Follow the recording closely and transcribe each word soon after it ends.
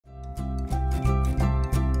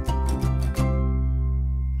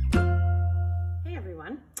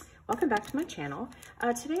Welcome back to my channel.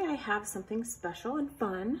 Today I have something special and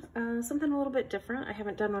fun, something a little bit different. I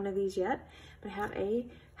haven't done one of these yet, but I have a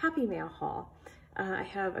Happy Mail haul. I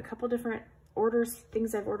have a couple different orders,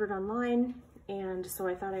 things I've ordered online, and so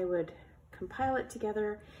I thought I would compile it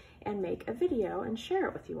together and make a video and share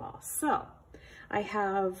it with you all. So I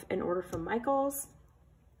have an order from Michael's,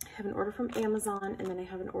 I have an order from Amazon, and then I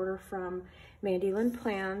have an order from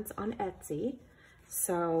MandyLynnPlans on Etsy.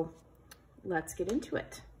 So let's get into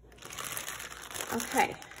it.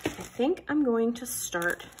 Okay, I think I'm going to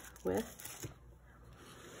start with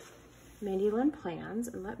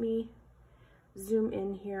MandyLynnPlans, and let me zoom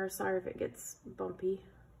in here. Sorry if it gets bumpy.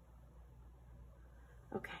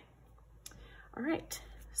 Okay, all right.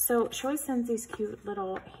 So she always sends these cute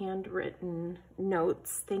little handwritten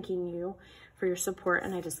notes thanking you for your support,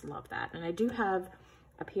 and I just love that. And I do have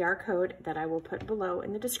a PR code that I will put below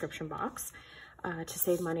in the description box to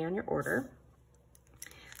save money on your order.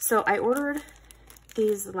 So I ordered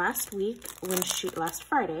these last week last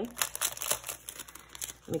Friday.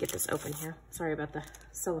 Let me get this open here. Sorry about the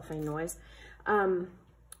cellophane noise. So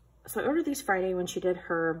I ordered these Friday when she did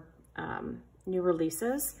her new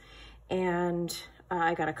releases, and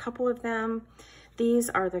I got a couple of them. These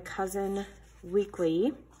are the Cousin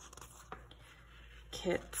Weekly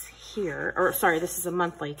kits here, or sorry, this is a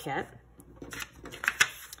monthly kit.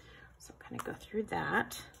 So kind of go through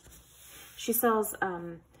that. She sells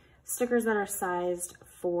stickers that are sized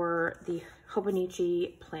for the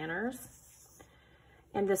Hobonichi planners.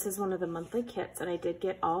 And this is one of the monthly kits, and I did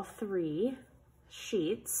get all 3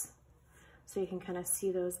 sheets. So you can kind of see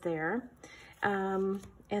those there. And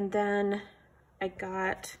then I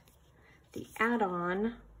got the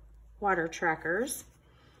add-on water trackers.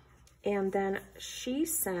 And then she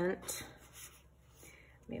sent,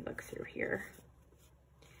 let me look through here.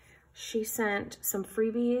 She sent some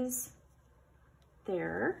freebies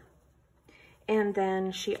there. And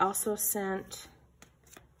then she also sent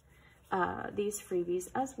these freebies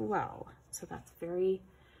as well. So that's very,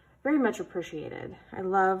 very much appreciated. I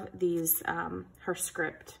love these, her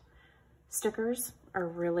script stickers are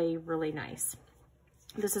really, really nice.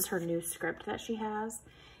 This is her new script that she has.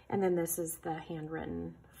 And then this is the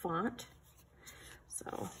handwritten font.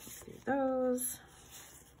 So do those.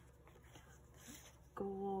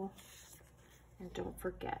 Goal. And don't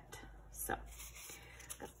forget. So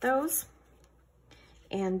got those.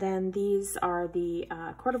 And then these are the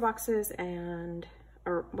quarter boxes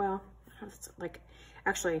well, it's like,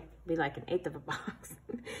 actually be like an 1/8 of a box.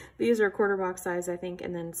 These are quarter box size, I think,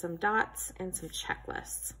 and then some dots and some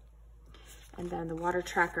checklists. And then the water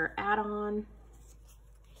tracker add-on.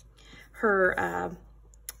 Her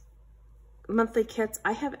monthly kits,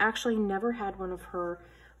 I have actually never had one of her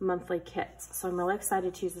monthly kits, so I'm really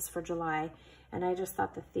excited to use this for July. And I just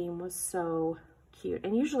thought the theme was so cute.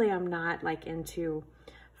 And usually I'm not like into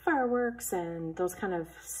fireworks and those kind of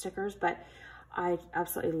stickers, but I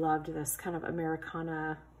absolutely loved this kind of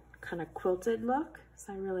Americana kind of quilted look.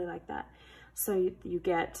 So I really like that. So you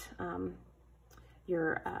get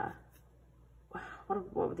your,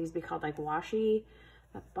 what would these be called? Like washi,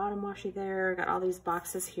 that bottom washi there. Got all these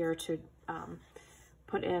boxes here to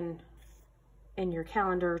put in your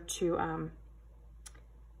calendar to,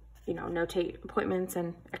 you know, notate appointments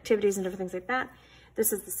and activities and different things like that.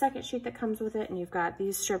 This is the second sheet that comes with it, and you've got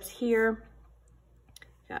these strips here.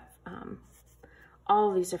 You got all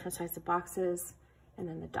of these different sizes of boxes, and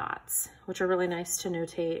then the dots, which are really nice to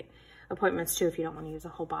notate appointments too if you don't want to use a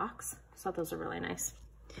whole box. So those are really nice.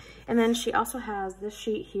 And then she also has this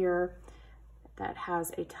sheet here that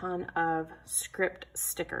has a ton of script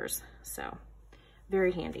stickers. So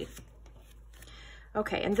very handy.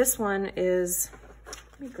 Okay, and this one is,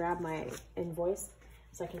 let me grab my invoice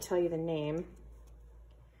so I can tell you the name.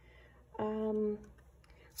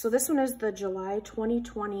 So this one is the July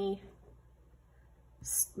 2020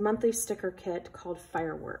 monthly sticker kit called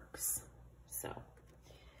Fireworks. So, all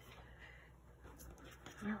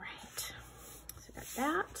right, so I got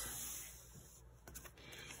that.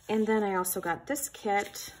 And then I also got this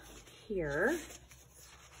kit here,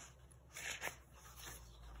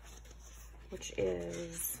 which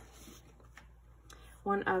is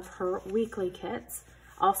one of her weekly kits,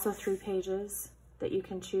 also 3 pages that you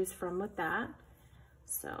can choose from with that.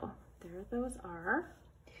 So there those are.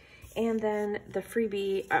 And then the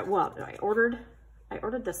freebie, well, I ordered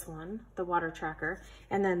this one, the water tracker,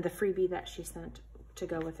 and then the freebie that she sent to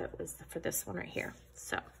go with it was for this one right here.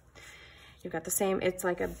 So you've got the same, it's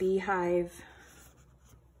like a beehive,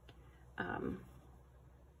 oh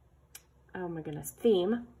my goodness,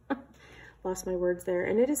 theme. Lost my words there.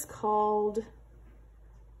 And it is called,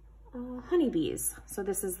 honeybees. So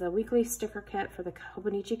this is the weekly sticker kit for the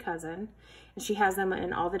Hobonichi cousin, and she has them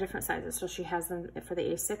in all the different sizes. So she has them for the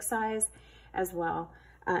A6 size as well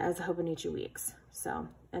as the Hobonichi weeks. So,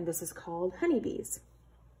 and this is called honeybees.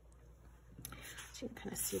 So you can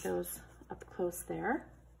kind of see those up close there.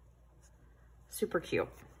 Super cute.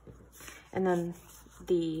 And then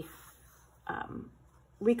the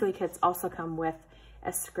weekly kits also come with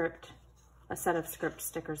a set of script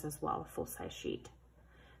stickers as well, a full-size sheet.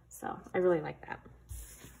 So I really like that.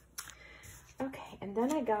 Okay, and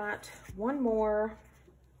then I got one more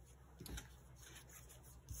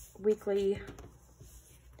weekly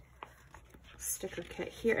sticker kit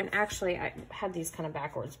here. And actually, I had these kind of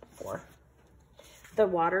backwards before. The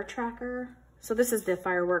water tracker. So this is the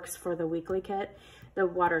fireworks for the weekly kit. The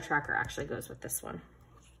water tracker actually goes with this one.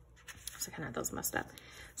 So I kind of had those messed up.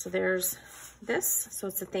 So there's this. So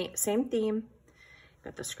it's the same theme.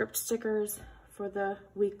 Got the script stickers for the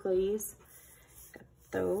weeklies. Got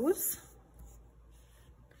those.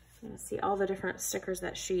 You're gonna see all the different stickers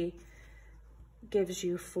that she gives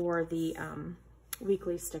you for the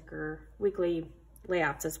weekly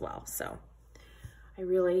layouts as well. So I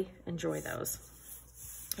really enjoy those.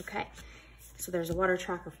 Okay, so there's a water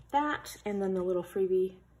tracker for that, and then the little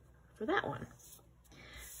freebie for that one.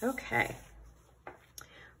 Okay,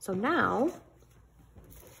 so now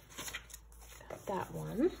got that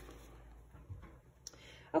one.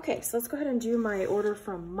 Okay, so let's go ahead and do my order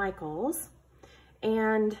from Michael's.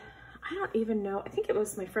 And I don't even know, I think it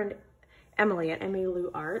was my friend Emily at Emily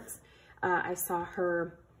Arts. I saw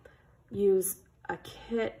her use a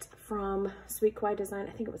kit from Sweet Kawaii Design.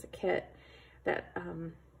 I think it was a kit that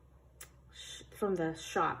from the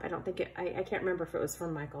shop. I don't think it, I can't remember if it was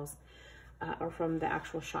from Michael's or from the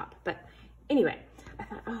actual shop. But anyway, I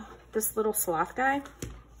thought, oh, this little sloth guy,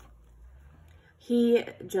 he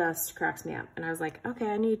just cracks me up. And I was like, okay,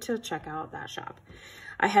 I need to check out that shop.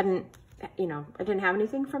 I hadn't, you know, I didn't have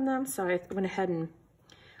anything from them. So I went ahead and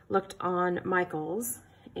looked on Michael's,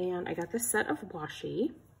 and I got this set of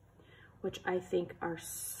washi, which I think are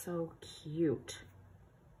so cute.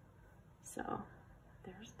 So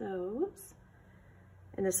there's those.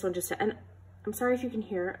 And this one just, and I'm sorry if you can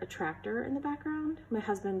hear a tractor in the background. My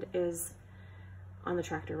husband is on the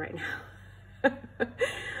tractor right now.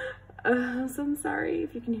 So I'm sorry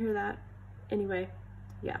if you can hear that. Anyway,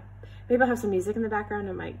 yeah. Maybe I'll have some music in the background.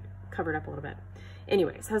 It might cover it up a little bit.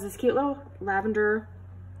 Anyways, has this cute little lavender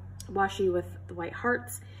washi with the white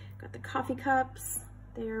hearts. Got the coffee cups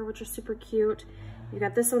there, which are super cute. You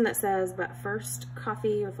got this one that says, but first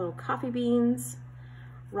coffee with little coffee beans,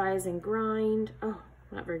 rise and grind. Oh,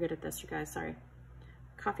 I'm not very good at this, you guys, sorry.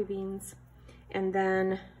 Coffee beans. And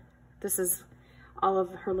then this is all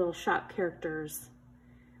of her little shop characters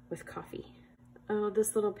with coffee. Oh,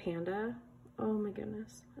 this little panda. Oh my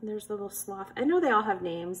goodness. And there's the little sloth. I know they all have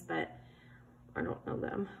names, but I don't know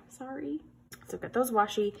them. Sorry. So I've got those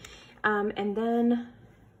washi. And then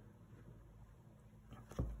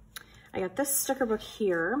I got this sticker book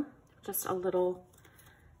here. Just a little,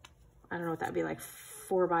 I don't know what that'd be, like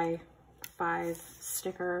 4x5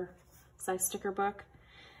 size sticker book.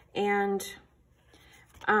 And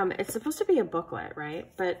it's supposed to be a booklet, right?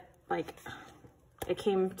 But like, it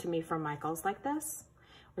came to me from Michael's like this,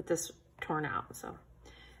 with this torn out, so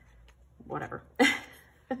whatever.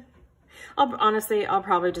 I'll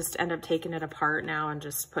probably just end up taking it apart now and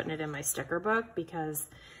just putting it in my sticker book, because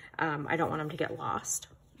I don't want them to get lost.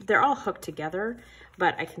 They're all hooked together,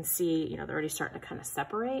 but I can see, you know, they're already starting to kind of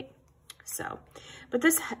separate. So, but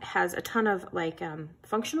this has a ton of like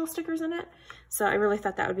functional stickers in it. So I really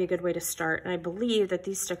thought that would be a good way to start. And I believe that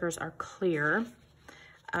these stickers are clear,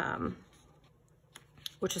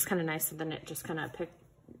 which is kind of nice. And then it just kind of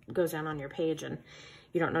goes down on your page and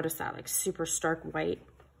you don't notice that like super stark white.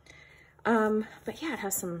 But yeah, it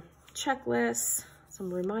has some checklists,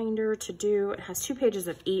 some reminder to do. It has 2 pages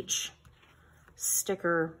of each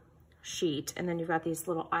sticker sheet. And then you've got these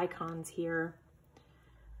little icons here,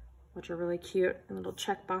 which are really cute, and little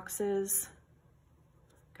check boxes.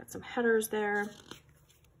 Got some headers there.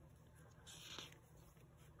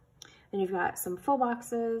 Then you've got some full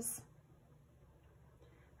boxes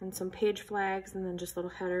and some page flags, and then just little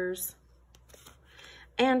headers.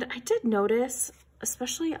 And I did notice,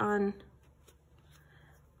 especially on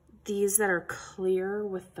these that are clear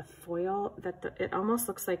with the foil, that it almost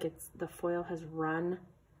looks like the foil has run,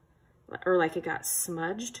 or like it got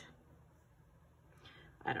smudged.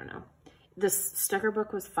 I don't know. This sticker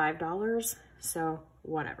book was $5, so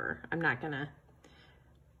whatever. I'm not gonna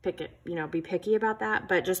be picky about that,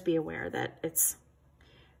 but just be aware that it's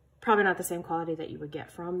probably not the same quality that you would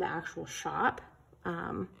get from the actual shop.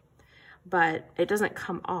 but it doesn't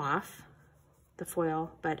come off the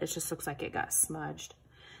foil, but it just looks like it got smudged.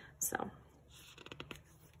 So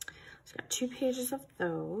it's got 2 pages of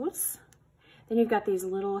those. Then you've got these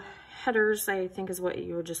little headers, I think is what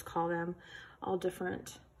you would just call them, all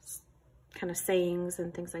different kind of sayings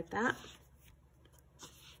and things like that.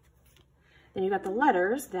 Then you've got the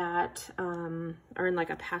letters that are in like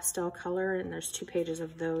a pastel color, and there's 2 pages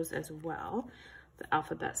of those as well, the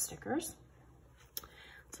alphabet stickers.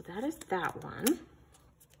 So that is that one.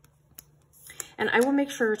 And I will make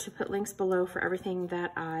sure to put links below for everything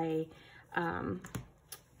that I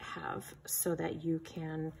have so that you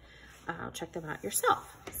can check them out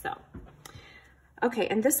yourself. So, okay,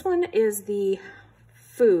 and this one is the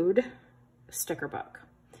food sticker book.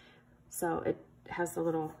 So it has the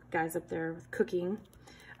little guys up there with cooking.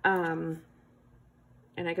 And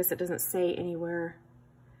I guess it doesn't say anywhere.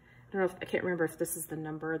 I don't know if, I can't remember if this is the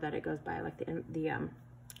number that it goes by, like the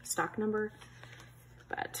stock number,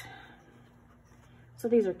 but so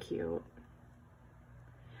these are cute.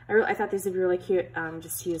 I thought these would be really cute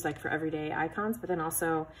just to use like for everyday icons, but then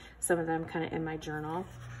also some of them kind of in my journal,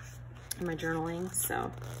 in my journaling.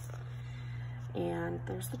 So, and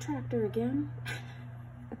there's the tractor again.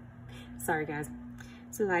 Sorry guys,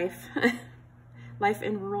 it's life. Life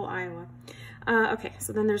in rural Iowa. Okay,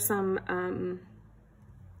 so then there's some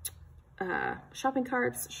shopping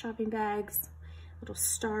carts, shopping bags, little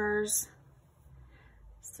stars.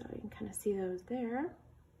 So you can kind of see those there.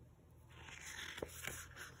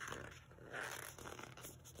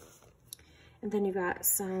 And then you've got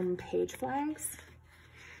some page flags.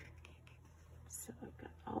 So I've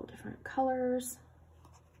got all different colors.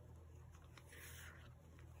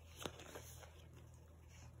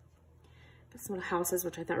 Got some little houses,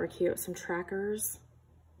 which I thought were cute. Some trackers.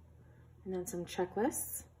 And then some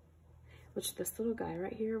checklists. Which this little guy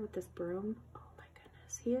right here with this broom, oh my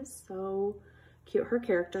goodness, he is so cute. Her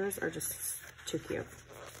characters are just too cute.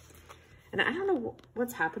 And I don't know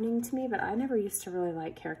what's happening to me, but I never used to really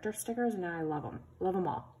like character stickers, and now I love them. Love them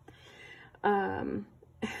all.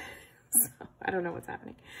 So I don't know what's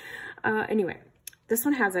happening. Anyway, this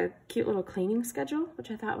one has a cute little cleaning schedule, which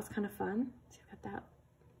I thought was kind of fun. So you've got that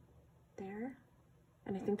there.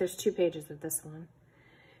 And I think there's 2 pages of this one.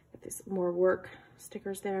 Got these more work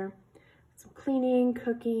stickers there. Some cleaning,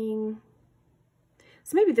 cooking.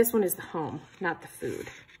 So maybe this one is the home, not the food.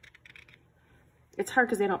 It's hard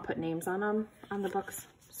because they don't put names on them, on the books.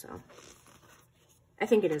 So I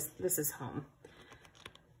think it is, this is home.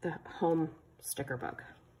 The home sticker book.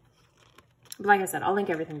 But like I said, I'll link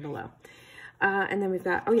everything below. And then we've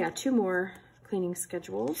got, oh yeah, 2 more cleaning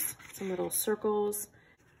schedules. Some little circles.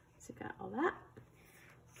 So you've got all that.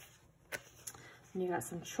 And you got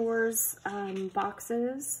some chores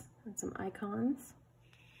boxes and some icons.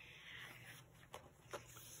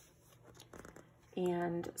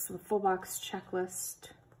 And some full box checklist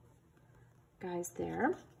guys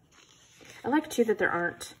there. I like too that there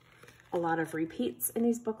aren't a lot of repeats in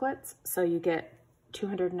these booklets. So you get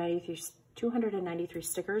 293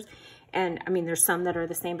 stickers. And I mean, there's some that are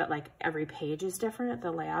the same, but like every page is different.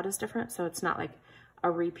 The layout is different. So it's not like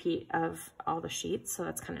a repeat of all the sheets. So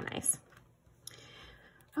that's kind of nice.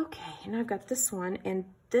 Okay, and I've got this one, and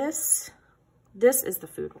this is the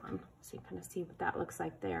food one. So you kind of see what that looks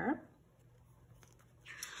like there.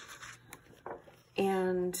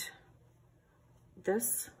 And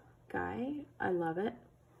this guy, I love it.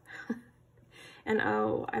 And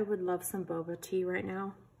oh, I would love some boba tea right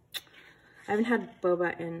now. I haven't had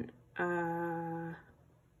boba in, I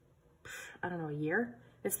don't know, a year?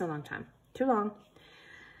 It's been a long time. Too long.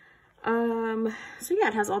 So yeah,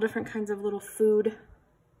 it has all different kinds of little food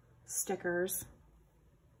stickers,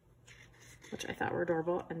 which I thought were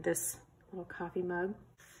adorable. And this little coffee mug.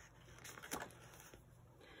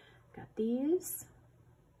 Got these.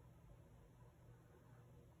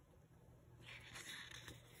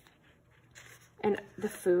 And the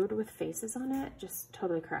food with faces on it just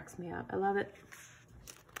totally cracks me up. I love it.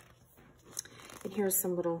 And here's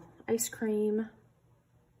some little ice cream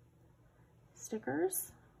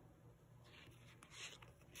stickers.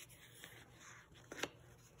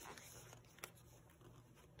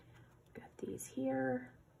 Got these here.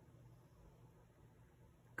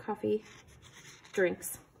 Coffee,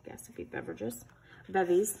 drinks, gassy beverages,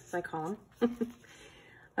 bevies, as I call them.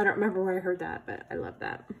 I don't remember where I heard that, but I love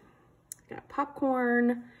that. Got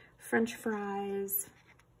popcorn, French fries,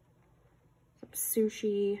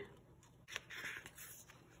 sushi.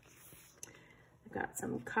 I've got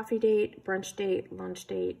some coffee date, brunch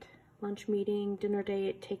date, lunch meeting, dinner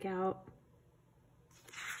date, takeout.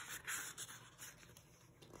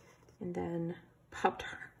 And then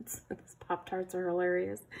Pop-Tarts. Pop-Tarts are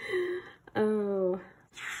hilarious. Oh.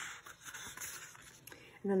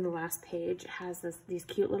 And then the last page has these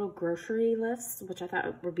cute little grocery lists, which I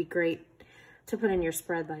thought would be great to put in your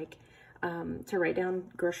spread, like to write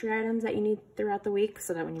down grocery items that you need throughout the week,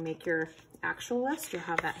 so that when you make your actual list, you'll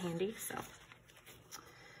have that handy. So,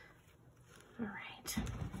 all right,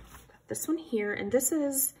 got this one here, and this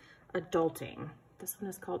is adulting. This one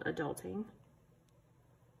is called Adulting.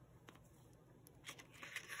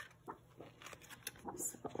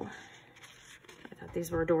 So, I thought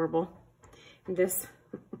these were adorable. And this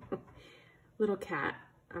little cat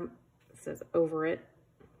says over it.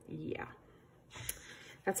 Yeah,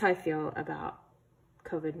 that's how I feel about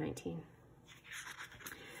COVID-19.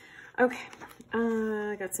 Okay,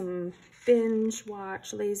 I got some binge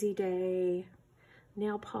watch, lazy day,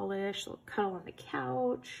 nail polish, a little cuddle on the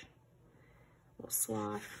couch, a little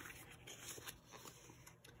sloth.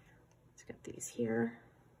 Let's get these here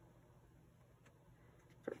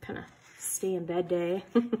for kind of stay in bed day.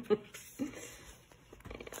 And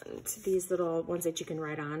these little ones that you can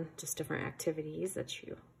write on, just different activities that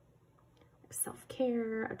you,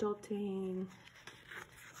 self-care, adulting.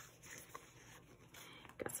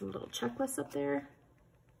 Got some little checklists up there.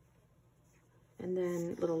 And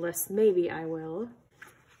then little lists, maybe I will.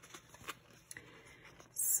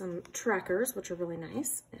 Some trackers, which are really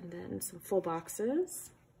nice. And then some full boxes.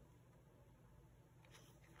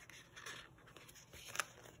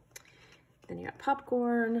 Then you got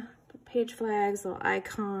popcorn, page flags, little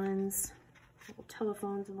icons, little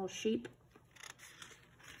telephones, and little sheep.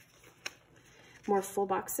 More full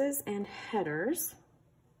boxes and headers.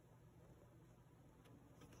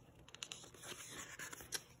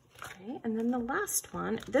 Okay, and then the last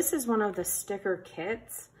one, this is one of the sticker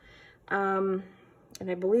kits. And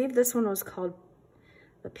I believe this one was called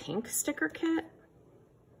the pink sticker kit.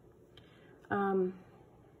 So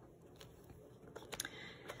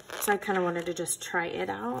I kind of wanted to just try it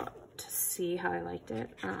out to see how I liked it.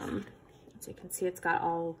 As you can see, it's got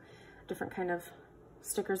all different kind of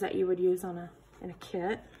stickers that you would use on in a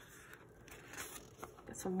kit.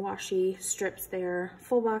 Got some washi strips there,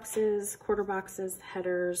 full boxes, quarter boxes,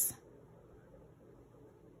 headers.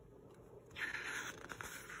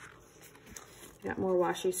 Got more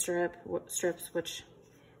washi strips, which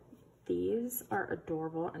these are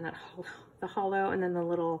adorable, and that the hollow, and then the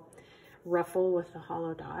little ruffle with the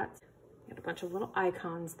hollow dots. Got a bunch of little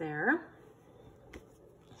icons there.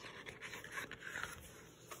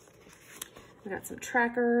 We got some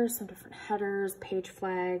trackers, some different headers, page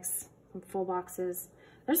flags, some full boxes.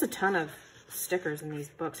 There's a ton of stickers in these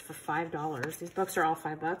books for $5. These books are all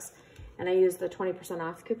 $5, and I used the 20%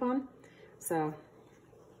 off coupon. So,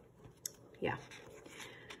 yeah.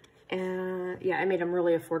 And yeah, I made them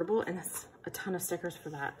really affordable, and it's a ton of stickers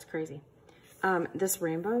for that. It's crazy. This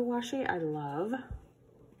rainbow washi, I love.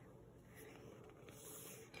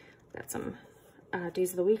 Got some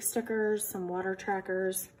days of the week stickers, some water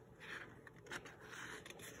trackers,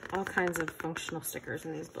 all kinds of functional stickers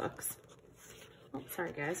in these books. Oh,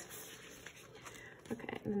 sorry guys.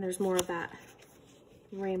 Okay, and then there's more of that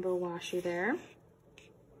rainbow washi there.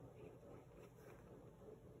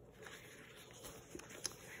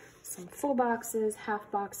 Some full boxes, half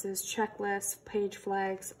boxes, checklists, page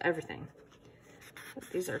flags, everything.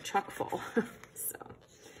 These are chock full.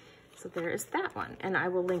 so there is that one. And I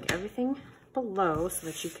will link everything below so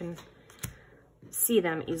that you can see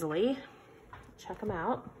them easily. Check them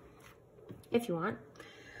out if you want.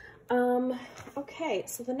 Okay,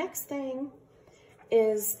 so the next thing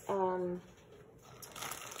is some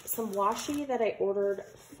washi that I ordered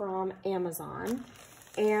from Amazon.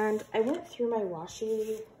 And I went through my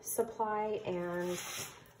washi supply, and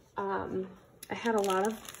I had a lot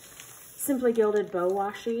of Simply Gilded Bow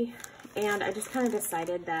Washi, and I just kind of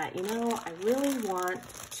decided that, you know, I really want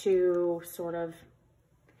to sort of,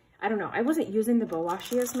 I don't know, I wasn't using the bow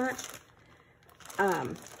washi as much.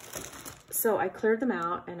 So I cleared them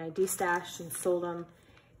out, and I destashed and sold them,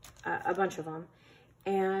 a bunch of them.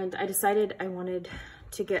 And I decided I wanted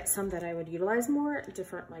to get some that I would utilize more,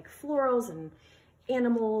 different like florals and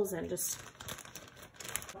animals, and just,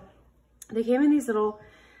 they came in these little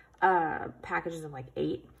packages of like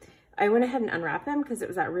 8. I went ahead and unwrapped them because it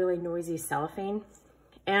was that really noisy cellophane.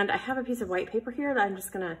 And I have a piece of white paper here that I'm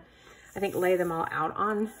just gonna, I think, lay them all out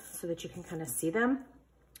on so that you can kind of see them.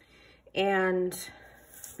 And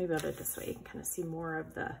maybe I'll do it this way. You can kind of see more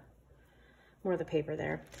of the paper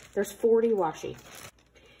there. There's 40 washi.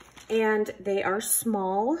 And they are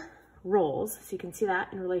small rolls, so you can see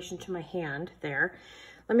that in relation to my hand there.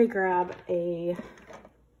 Let me grab a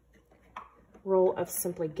roll of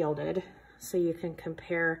Simply Gilded so you can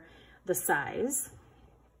compare the size.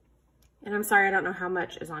 And I'm sorry, I don't know how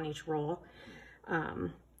much is on each roll.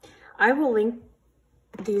 I will link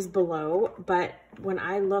these below, but when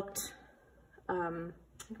I looked, I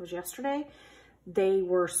think it was yesterday, they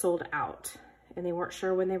were sold out and they weren't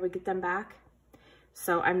sure when they would get them back.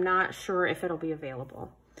 So I'm not sure if it'll be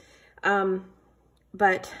available.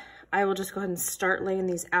 But I will just go ahead and start laying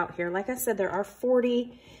these out here. Like I said, there are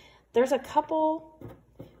 40. There's a couple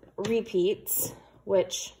repeats,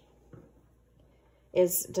 which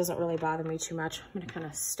doesn't really bother me too much. I'm gonna kind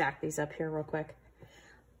of stack these up here real quick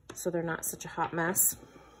so they're not such a hot mess.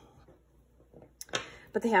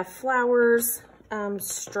 But they have flowers,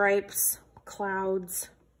 stripes, clouds.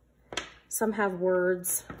 Some have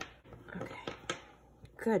words. Okay.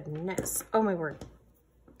 Goodness. Oh my word.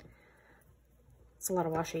 It's a lot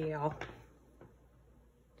of washi, y'all.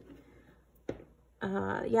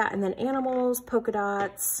 Yeah, and then animals, polka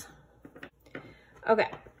dots. Okay.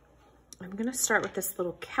 I'm gonna start with this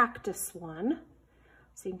little cactus one.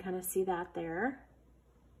 So you can kind of see that there.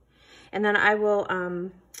 And then I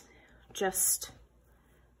will just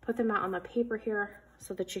put them out on the paper here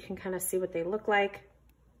so that you can kind of see what they look like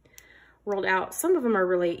rolled out. Some of them are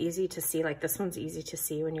really easy to see, like this one's easy to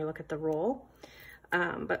see when you look at the roll,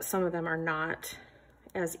 but some of them are not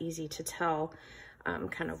as easy to tell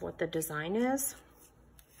kind of what the design is.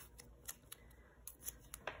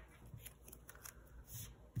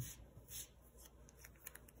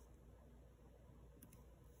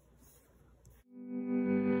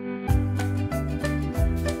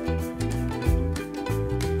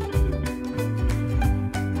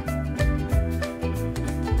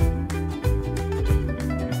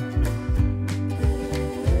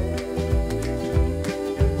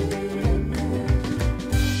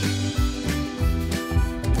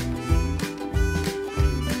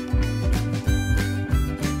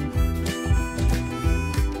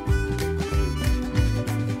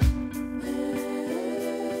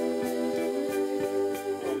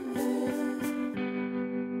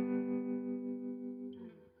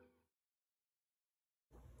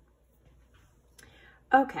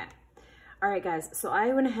 Okay. All right, guys. So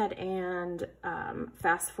I went ahead and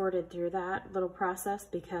fast forwarded through that little process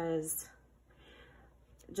because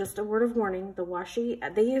just a word of warning, the washi,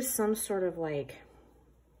 they use some sort of like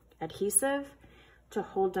adhesive to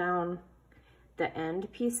hold down the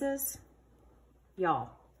end pieces. Y'all,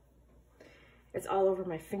 it's all over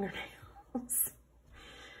my fingernails.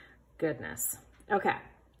 Goodness. Okay.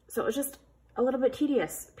 So it was just a little bit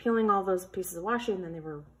tedious peeling all those pieces of washi, and then they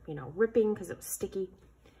were, you know, ripping because it was sticky.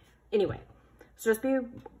 Anyway, so just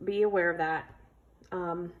be aware of that.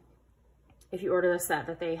 If you order this set,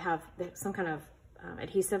 that they have some kind of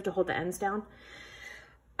adhesive to hold the ends down.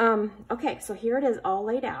 Okay, so here it is all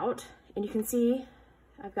laid out, and you can see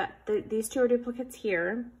I've got these two are duplicates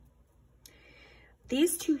here.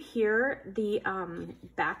 These two here, the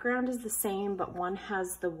background is the same, but one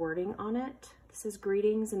has the wording on it. This is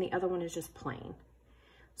greetings, and the other one is just plain.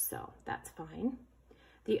 So that's fine.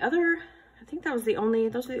 The other, I think that was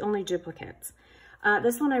those are the only duplicates.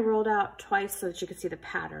 This one I rolled out twice so that you could see the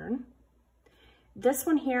pattern. This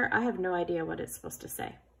one here, I have no idea what it's supposed to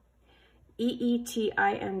say.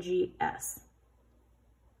 EETINGS.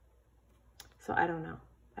 So I don't know.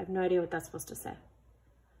 I have no idea what that's supposed to say.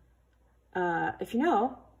 If you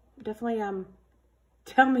know, definitely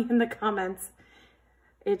tell me in the comments.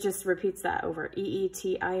 It just repeats that over,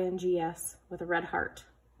 EETINGS with a red heart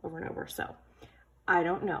over and over. So I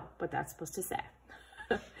don't know what that's supposed to say.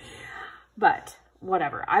 But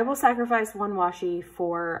whatever. I will sacrifice one washi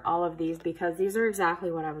for all of these because these are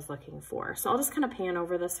exactly what I was looking for. So I'll just kind of pan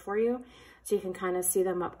over this for you so you can kind of see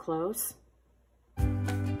them up close.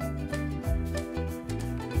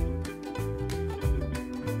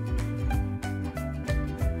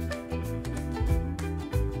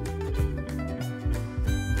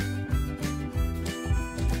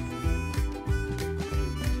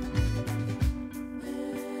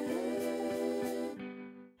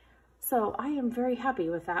 So I am very happy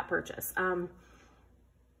with that purchase. I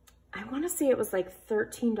want to say it was like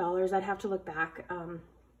 $13. I'd have to look back.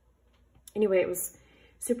 Anyway, it was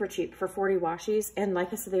super cheap for 40 washis. And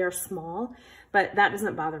like I said, they are small, but that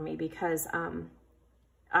doesn't bother me because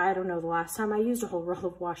I don't know the last time I used a whole roll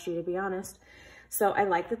of washi, to be honest. So I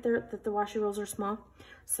like that the washi rolls are small.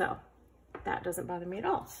 So that doesn't bother me at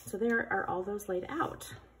all. So there are all those laid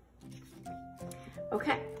out.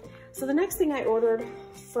 Okay. So the next thing I ordered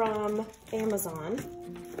from Amazon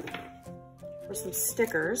were some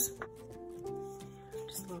stickers.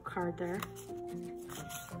 Just a little card there.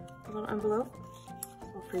 A little envelope, a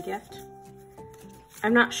little free gift.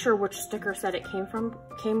 I'm not sure which sticker set it came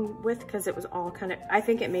came with, because it was all kind of, I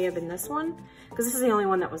think it may have been this one, because this is the only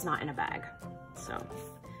one that was not in a bag. So,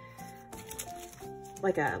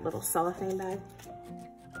 like a little cellophane bag.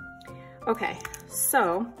 Okay,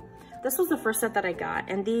 so this was the first set that I got,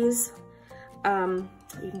 and these,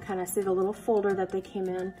 you can kind of see the little folder that they came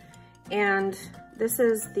in, and this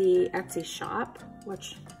is the Etsy shop,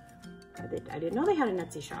 which I didn't know they had an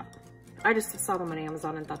Etsy shop. I just saw them on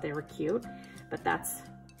Amazon and thought they were cute, but that's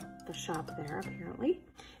the shop there apparently.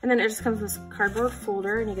 And then it just comes with this cardboard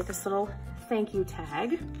folder, and you get this little thank you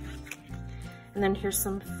tag. And then here's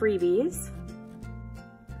some freebies.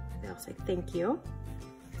 They'll say thank you.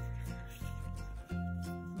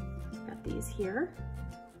 Got these here.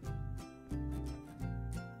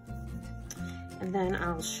 And then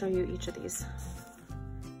I'll show you each of these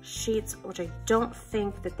sheets, which I don't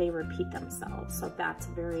think that they repeat themselves. So that's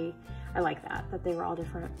I like that they were all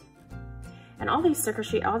different. And all these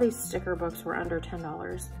sticker books were under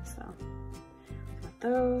 $10. So got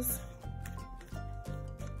those.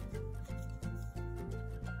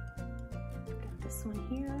 Got this one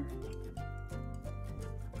here.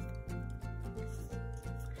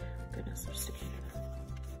 Goodness, they're sticky.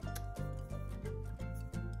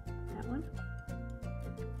 That one.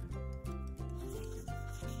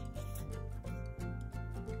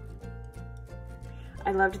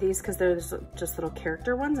 I loved these because they're just little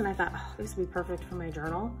character ones, and I thought, oh, these would be perfect for my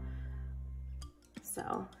journal.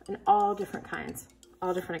 So, and all different kinds,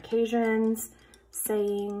 all different occasions,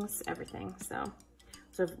 sayings, everything. So,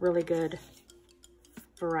 it's a really good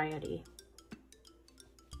variety.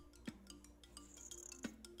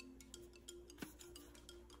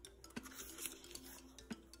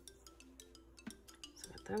 So,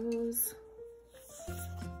 got those.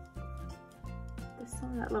 This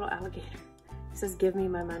one, that little alligator. It says, give me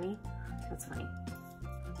my money. That's funny.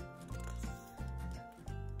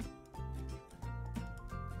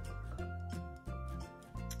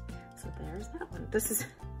 So there's that one. This is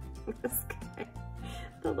this guy,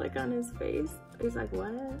 the look on his face. He's like,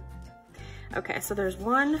 what? Okay, so there's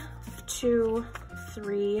 1, 2,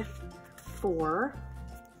 3, 4,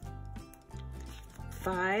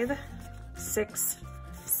 5, 6,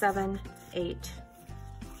 7, 8,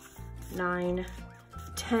 9,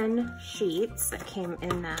 10 sheets that came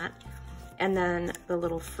in that, and then the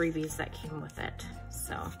little freebies that came with it.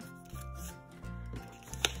 So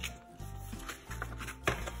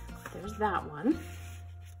there's that one.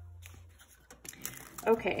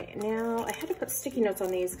 Okay, now I had to put sticky notes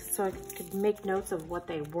on these so I could make notes of what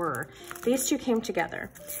they were. These two came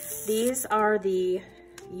together. These are the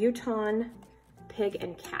Uton Pig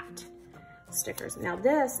and Cat stickers. Now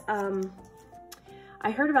this, I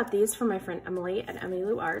heard about these from my friend Emily at Emily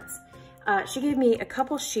Lou Arts. She gave me a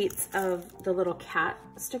couple sheets of the little cat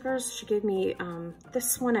stickers. She gave me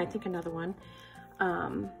this one, I think another one.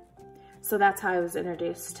 So that's how I was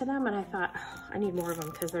introduced to them, and I thought, oh, I need more of them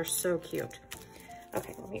because they're so cute.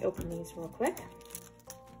 Okay, let me open these real quick.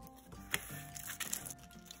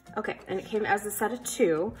 Okay, and it came as a set of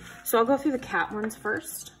 2. So I'll go through the cat ones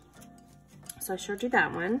first. So I showed you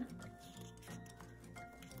that one.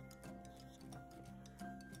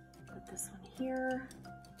 Here.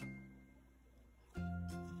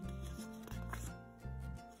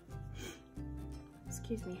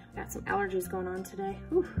 Excuse me, I've got some allergies going on today.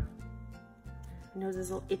 Whew. My nose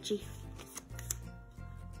is a little itchy.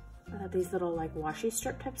 I thought these little like washi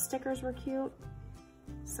strip type stickers were cute.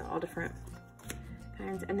 So all different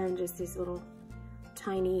kinds. And then just these little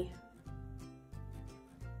tiny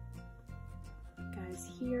guys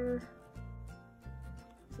here.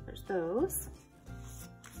 So there's those.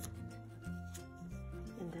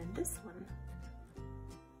 And then this one.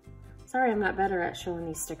 Sorry, I'm not better at showing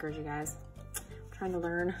these stickers, you guys. I'm trying to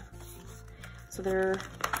learn. So there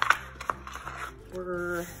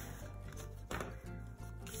were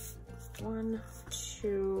 1,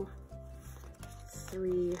 2,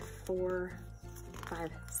 3, 4,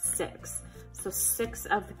 5, 6. So 6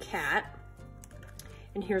 of the cat.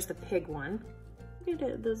 And here's the pig one. Look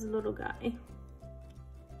at this little guy.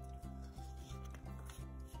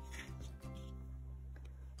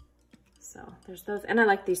 So there's those, and I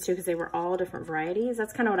like these too because they were all different varieties.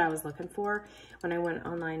 That's kind of what I was looking for when I went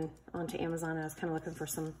online onto Amazon. I was kind of looking for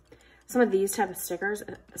some of these type of stickers,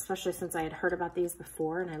 especially since I had heard about these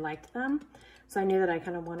before and I liked them. So I knew that I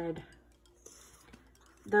kind of wanted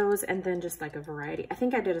those, and then just like a variety. I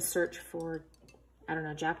think I did a search for, I don't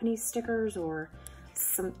know, Japanese stickers or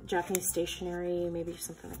some Japanese stationery, maybe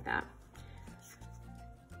something like that.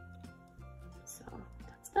 So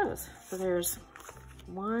that's those. So there's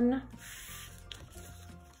 1,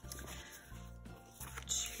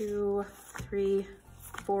 2, 3,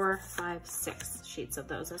 4, 5, 6 sheets of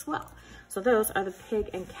those as well. So those are the pig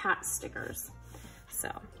and cat stickers.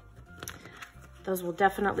 So those will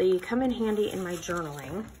definitely come in handy in my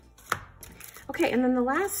journaling. Okay, and then the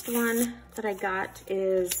last one that I got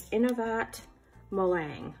is INOVAT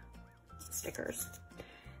Molang stickers.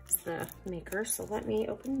 It's the maker, so let me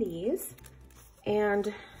open these.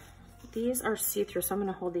 And these are see-through, so I'm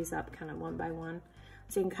gonna hold these up kind of one by one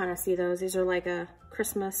so you can kind of see those. These are like a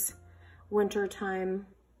Christmas, winter time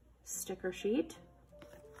sticker sheet.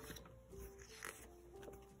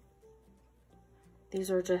 These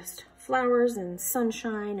are just flowers and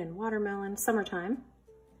sunshine and watermelon, summertime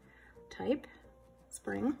type,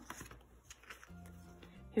 spring.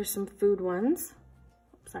 Here's some food ones.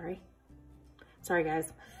 Sorry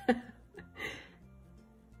guys. There's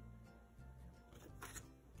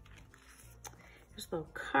a little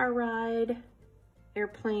car ride,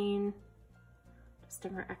 airplane, just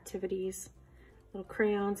different activities, little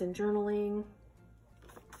crayons and journaling.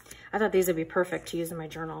 I thought these would be perfect to use in my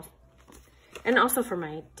journal and also for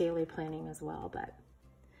my daily planning as well, but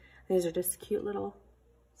these are just cute little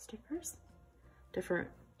stickers, different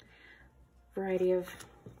variety of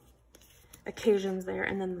occasions there.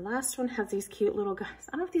 And then the last one has these cute little guys.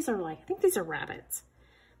 I don't know if these are like, I think these are rabbits.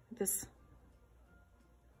 This,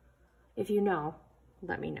 if you know,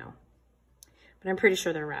 let me know. But I'm pretty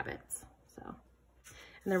sure they're rabbits. So,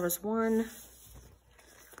 and there was 1,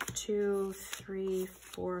 2, 3,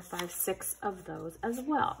 4, 5, 6 of those as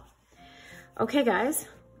well. Okay guys,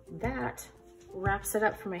 that wraps it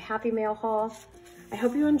up for my Happy Mail haul. I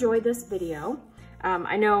hope you enjoyed this video.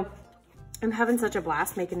 I know I'm having such a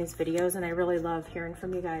blast making these videos and I really love hearing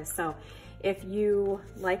from you guys. So if you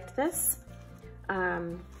liked this,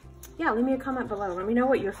 yeah, leave me a comment below. Let me know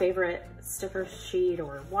what your favorite sticker sheet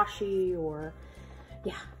or washi or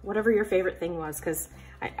yeah, whatever your favorite thing was, because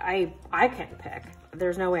I can't pick.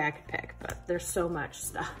 There's no way I could pick, but there's so much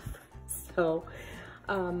stuff. So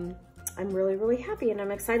I'm really, really happy and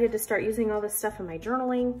I'm excited to start using all this stuff in my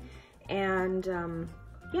journaling. And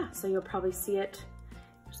yeah, so you'll probably see it.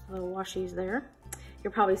 There's the little washies there.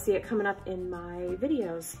 You'll probably see it coming up in my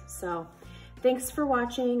videos. So thanks for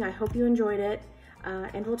watching. I hope you enjoyed it.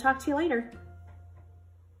 And we'll talk to you later.